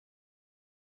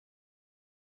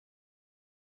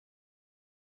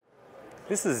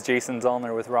This is Jason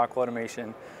Zollner with Rockwell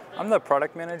Automation. I'm the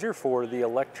product manager for the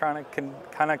electronic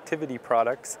connectivity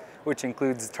products, which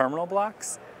includes terminal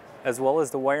blocks, as well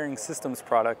as the wiring systems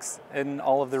products and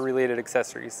all of the related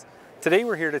accessories. Today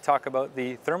we're here to talk about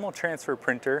the thermal transfer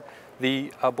printer,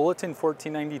 the Bulletin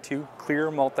 1492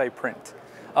 ClearMultiprint.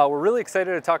 We're really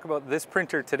excited to talk about this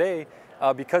printer today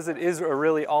because it is a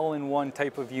really all-in-one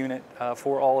type of unit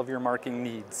for all of your marking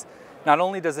needs. Not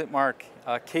only does it mark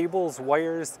cables,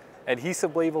 wires,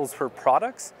 adhesive labels for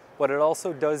products, but it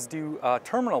also does do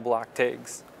terminal block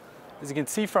tags. As you can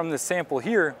see from this sample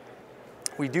here,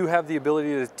 we do have the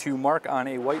ability to mark on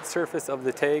a white surface of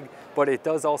the tag, but it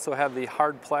does also have the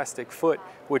hard plastic foot,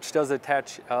 which does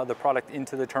attach the product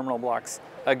into the terminal blocks,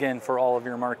 again, for all of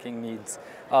your marking needs.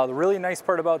 The really nice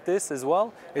part about this as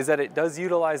well is that it does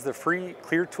utilize the free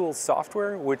ClearTools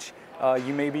software, which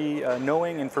you may be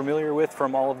knowing and familiar with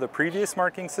from all of the previous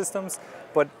marking systems,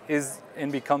 but is and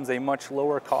becomes a much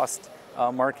lower cost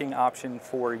marking option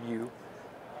for you.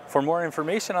 For more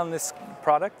information on this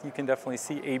product, you can definitely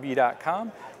see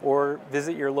ab.com or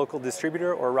visit your local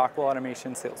distributor or Rockwell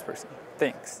Automation salesperson.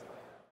 Thanks.